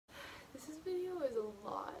This video is a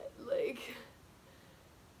lot, like...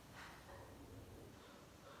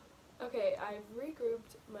 Okay, I've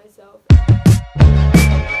regrouped myself.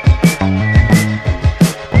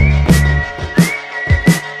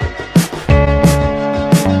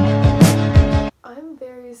 I'm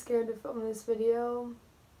very scared to film this video.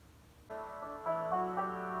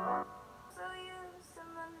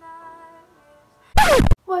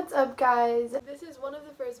 What's up, guys? This is one of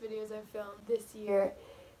the first videos I filmed this year,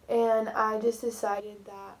 and I just decided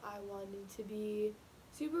that I wanted to be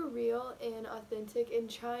super real and authentic and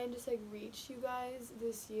try and just like reach you guys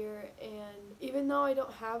this year. And even though I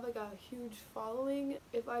don't have like a huge following,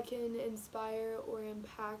 if I can inspire or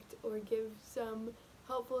impact or give some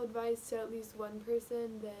helpful advice to at least one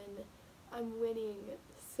person, then I'm winning.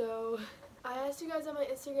 So I asked you guys on my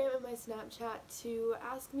Instagram and my Snapchat to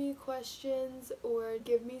ask me questions or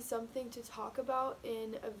give me something to talk about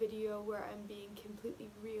in a video where I'm being completely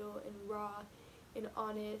real and raw and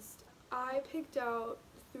honest. I picked out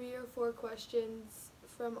 3 or 4 questions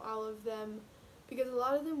from all of them because a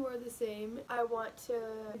lot of them were the same. I want to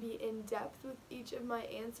be in depth with each of my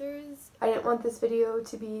answers. I didn't want this video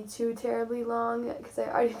to be too terribly long because I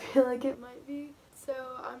already feel like it might be. So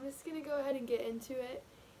I'm just going to go ahead and get into it.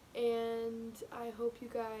 And I hope you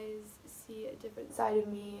guys see a different side of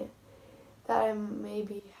me that I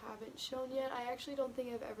maybe haven't shown yet. I actually don't think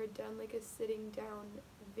I've ever done like a sitting down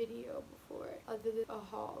video before other than a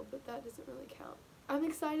haul, but that doesn't really count. I'm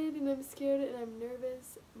excited and I'm scared and I'm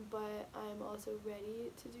nervous, but I'm also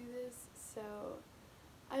ready to do this. So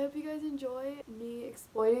I hope you guys enjoy me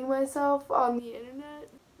exploiting myself on the internet.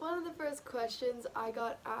 One of the first questions I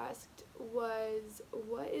got asked was,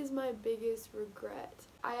 what is my biggest regret?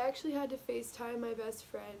 I actually had to FaceTime my best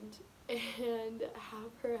friend and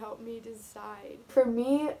have her help me decide. For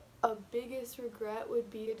me, a biggest regret would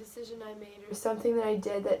be a decision I made or something that I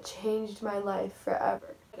did that changed my life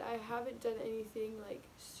forever. I haven't done anything like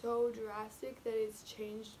so drastic that it's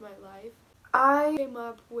changed my life. I came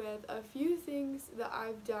up with a few things that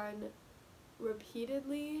I've done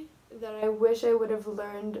repeatedly that I wish I would have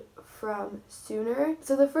learned from sooner.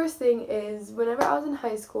 So the first thing is, whenever I was in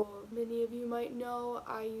high school, many of you might know,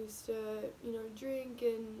 I used to, drink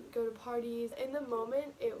and go to parties. In the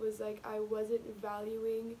moment, it was like I wasn't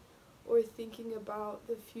valuing or thinking about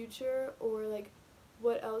the future or like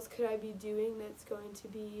what else could I be doing that's going to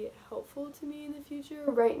be helpful to me in the future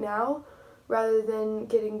right now, rather than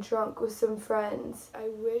getting drunk with some friends. I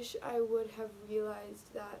wish I would have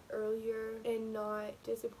realized that earlier and not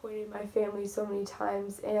disappointed my family so many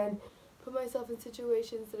times and put myself in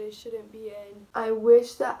situations that I shouldn't be in. I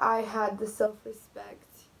wish that I had the self-respect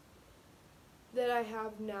that I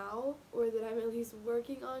have now, or that I'm at least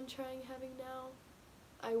working on trying having now.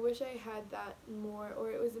 I wish I had that more,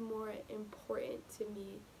 or it was more important to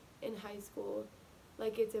me in high school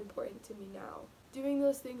like it's important to me now. Doing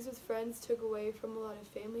those things with friends took away from a lot of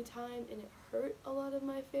family time, and it hurt a lot of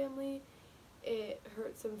my family. It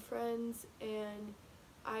hurt some friends, and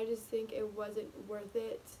I just think it wasn't worth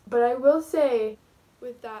it. But I will say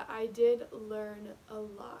with that, I did learn a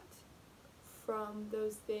lot from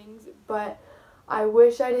those things, but I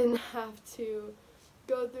wish I didn't have to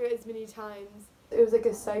go through it as many times. It was like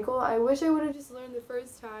a cycle. I wish I would have just learned the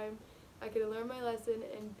first time. I could have learned my lesson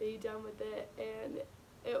and be done with it, and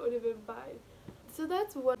it would have been fine. So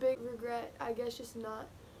that's one big regret, I guess, just not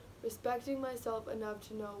respecting myself enough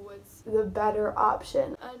to know what's the better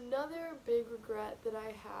option. Another big regret that I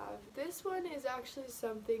have, this one is actually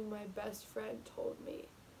something my best friend told me.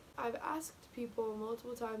 I've asked people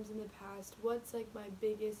multiple times in the past, what's like my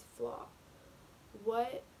biggest flaw?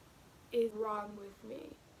 What is wrong with me?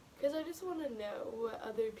 Because I just want to know what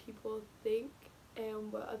other people think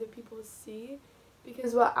and what other people see.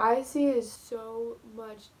 Because what I see is so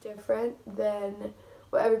much different than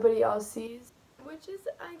what everybody else sees. Which is,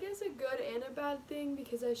 I guess, a good and a bad thing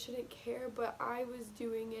because I shouldn't care, but I was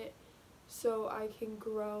doing it so I can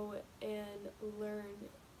grow and learn.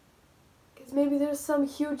 Because maybe there's some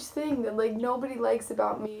huge thing that like nobody likes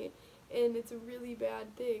about me and it's a really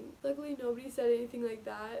bad thing. Luckily nobody said anything like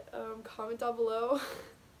that. Comment down below.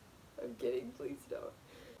 I'm kidding, please don't.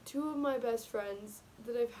 2 of my best friends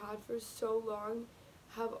that I've had for so long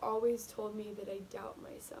have always told me that I doubt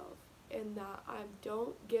myself and that I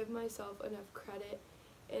don't give myself enough credit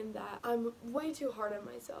and that I'm way too hard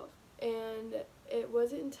on myself. And it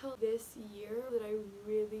wasn't until this year that I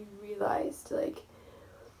really realized, like,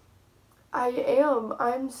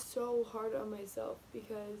 I'm so hard on myself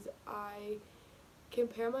because I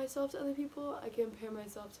compare myself to other people, I compare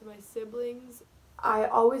myself to my siblings. I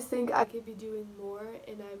always think I could be doing more,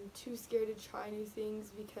 and I'm too scared to try new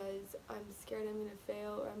things because I'm scared I'm going to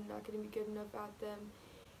fail or I'm not not going to be good enough at them.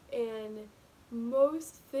 And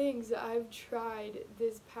most things that I've tried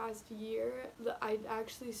this past year, that I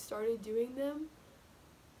actually started doing them,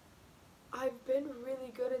 I've been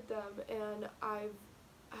really good at them, and I've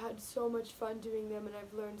had so much fun doing them, and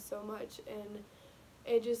I've learned so much. And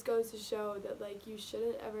it just goes to show that, like, you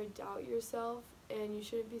shouldn't ever doubt yourself, and you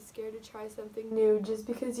shouldn't be scared to try something new just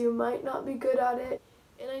because you might not be good at it.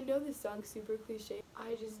 And I know this sounds super cliche.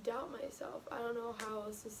 I just doubt myself. I don't know how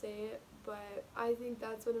else to say it, but I think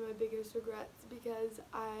that's one of my biggest regrets, because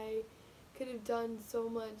I could have done so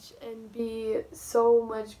much and be so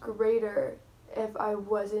much greater if I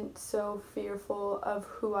wasn't so fearful of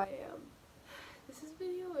who I am. This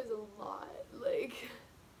video is a lot, like...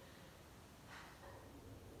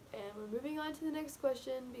 And we're moving on to the next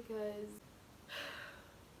question because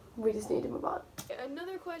we just need to move on.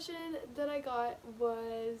 Another question that I got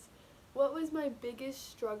was, what was my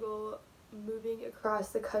biggest struggle moving across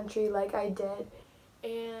the country like I did?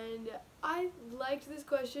 And I liked this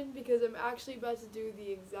question because I'm actually about to do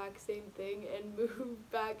the exact same thing and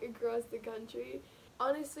move back across the country.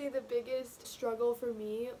 Honestly, the biggest struggle for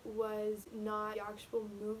me was not the actual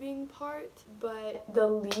moving part, but the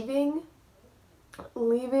leaving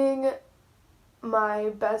my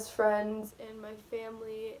best friends and my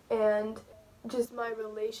family and just my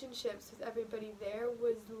relationships with everybody there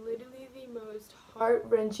was literally the most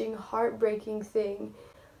heart-wrenching, heartbreaking thing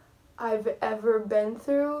I've ever been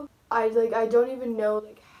through. I don't even know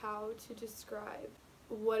how to describe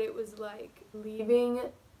what it was like leaving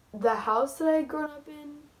the house that I had grown up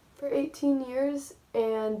in for 18 years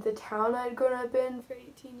and the town I had grown up in for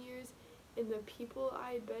 18 years and the people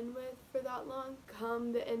I had been with for that long.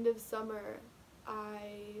 Come the end of summer,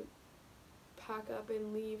 I pack up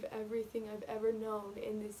and leave everything I've ever known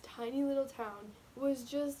in this tiny little town. It was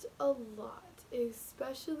just a lot,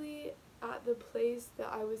 especially at the place that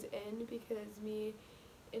I was in, because me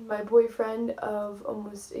and my boyfriend of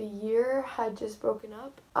almost a year had just broken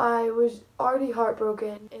up. I was already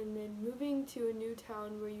heartbroken, and then moving to a new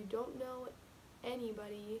town where you don't know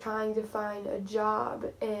anybody, trying to find a job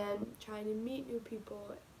and trying to meet new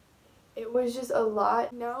people. It was just a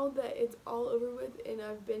lot. Now that it's all over with and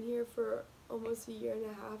I've been here for almost a year and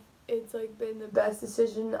a half, it's been the best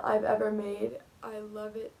decision I've ever made. I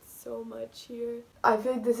love it so much here. I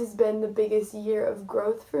feel like this has been the biggest year of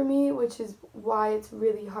growth for me, which is why it's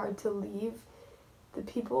really hard to leave the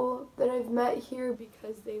people that I've met here,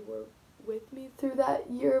 because they were with me through that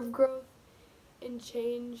year of growth and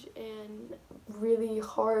change and really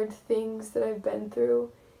hard things that I've been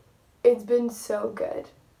through. It's been so good,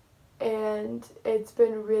 and it's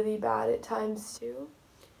been really bad at times too,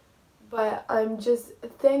 but I'm just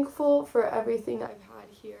thankful for everything I've had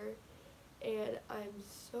here, and I'm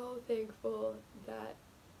so thankful that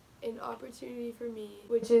an opportunity for me,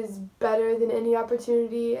 which is better than any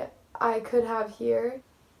opportunity I could have here,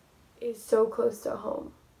 is so close to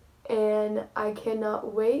home. And I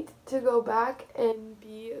cannot wait to go back and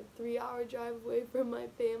be a 3-hour drive away from my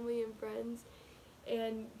family and friends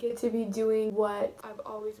and get to be doing what I've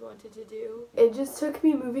always wanted to do. It just took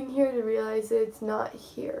me moving here to realize that it's not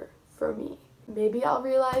here for me. Maybe I'll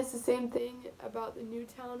realize the same thing about the new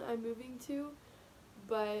town I'm moving to,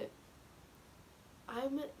 but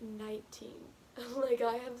I'm 19.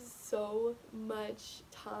 I have so much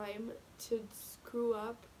time to screw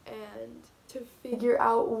up and to figure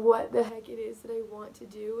out what the heck it is that I want to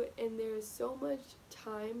do, and there's so much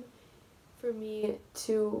time for me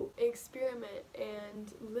to experiment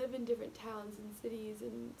and live in different towns and cities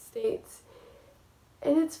and states,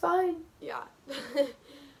 and it's fine. Yeah.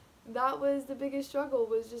 That was the biggest struggle,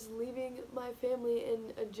 was just leaving my family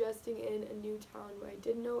and adjusting in a new town where I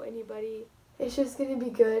didn't know anybody. It's just gonna be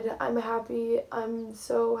good. I'm happy. I'm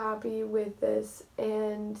so happy with this,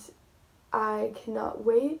 and I cannot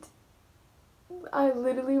wait. I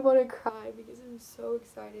literally want to cry because I'm so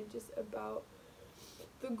excited just about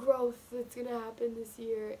the growth that's gonna happen this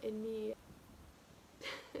year in me.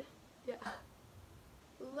 Yeah.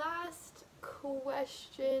 Last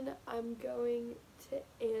question I'm going to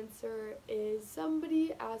answer is,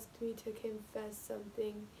 somebody asked me to confess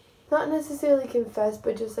something. Not necessarily confess,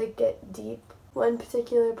 but just get deep. One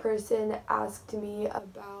particular person asked me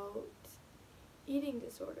about eating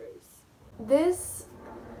disorders. This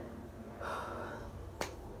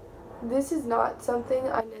is not something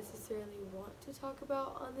I necessarily want to talk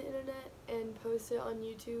about on the internet and post it on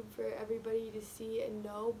YouTube for everybody to see and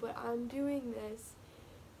know, but I'm doing this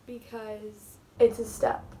because it's a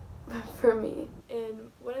step for me.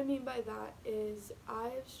 And what I mean by that is, I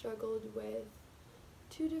have struggled with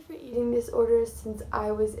 2 different eating disorders since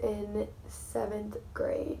I was in 7th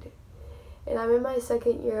grade. and I'm in my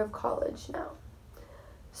second year of college now.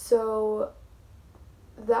 So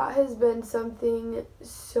that has been something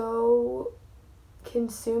so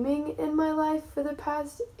consuming in my life for the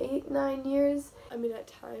past 8-9 years. I mean, at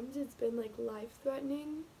times it's been like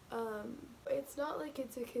life-threatening. It's not like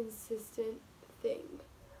it's a consistent thing,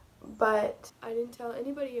 but I didn't tell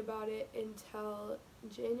anybody about it until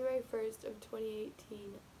January 1st of 2018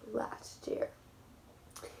 last year.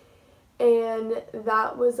 And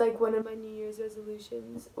that was like one of my New Year's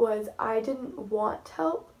resolutions. Was I didn't want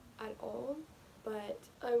help at all, but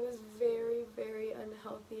I was very, very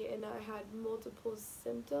unhealthy, and I had multiple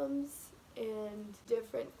symptoms and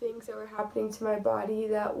different things that were happening to my body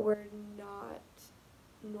that were not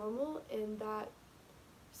normal, and that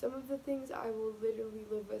some of the things I will literally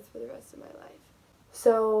live with for the rest of my life.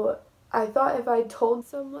 So I thought if I told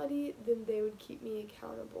somebody, then they would keep me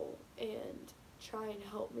accountable and try and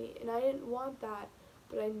help me, and I didn't want that,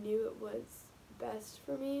 but I knew it was best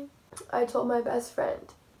for me. I told my best friend.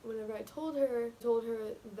 Whenever I told her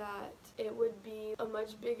that it would be a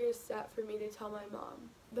much bigger step for me to tell my mom.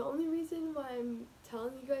 The only reason why I'm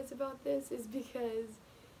telling you guys about this is because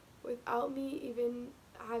without me even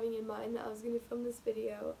having in mind that I was going to film this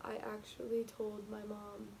video, I actually told my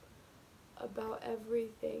mom about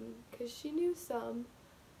everything, because she knew some,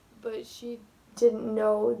 but she didn't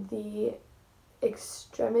know the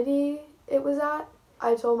extremity it was at.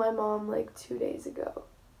 I told my mom like 2 days ago,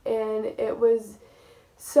 and it was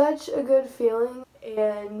such a good feeling,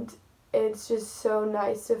 and it's just so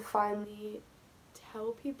nice to finally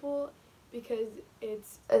tell people, because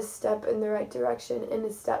it's a step in the right direction and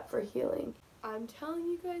a step for healing. I'm telling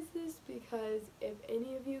you guys this because if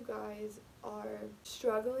any of you guys are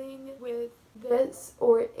struggling with this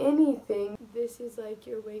or anything, this is like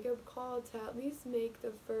your wake-up call to at least make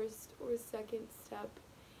the first or second step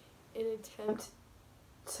in an attempt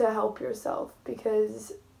to help yourself,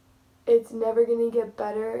 because it's never going to get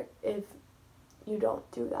better if you don't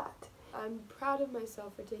do that. I'm proud of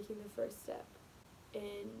myself for taking the first step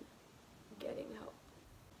in getting help.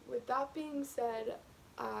 With that being said,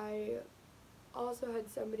 I also had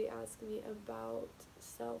somebody ask me about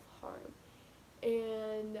self-harm,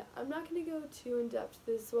 and I'm not going to go too in-depth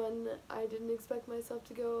this one. I didn't expect myself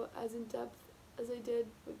to go as in-depth as I did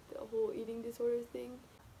with the whole eating disorder thing.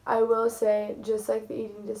 I will say, just like the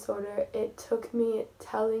eating disorder, it took me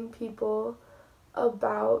telling people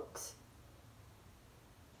about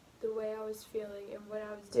the way I was feeling and what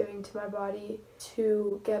I was doing to my body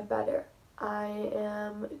to get better. I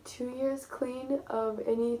am 2 years clean of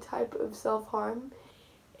any type of self-harm,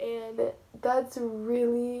 and that's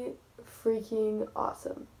really freaking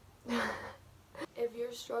awesome. If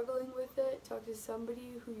you're struggling with it, talk to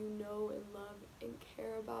somebody who you know and love and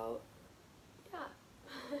care about.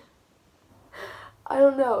 Yeah. I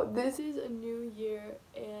don't know, this is a new year,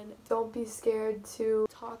 and don't be scared to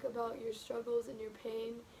talk about your struggles and your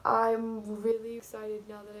pain. I'm really excited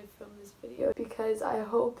now that I've filmed this video, because I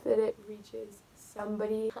hope that it reaches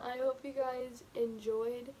somebody. I hope you guys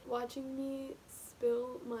enjoyed watching me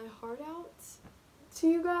spill my heart out to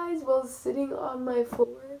you guys while sitting on my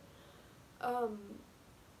floor.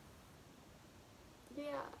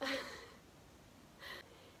 Yeah.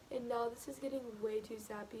 And now this is getting way too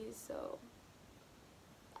sappy, so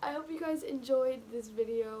I hope you guys enjoyed this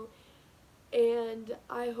video, and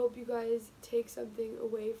I hope you guys take something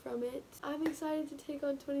away from it. I'm excited to take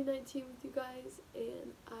on 2019 with you guys,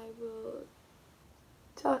 and I will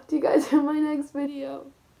talk to you guys in my next video.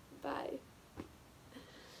 Bye.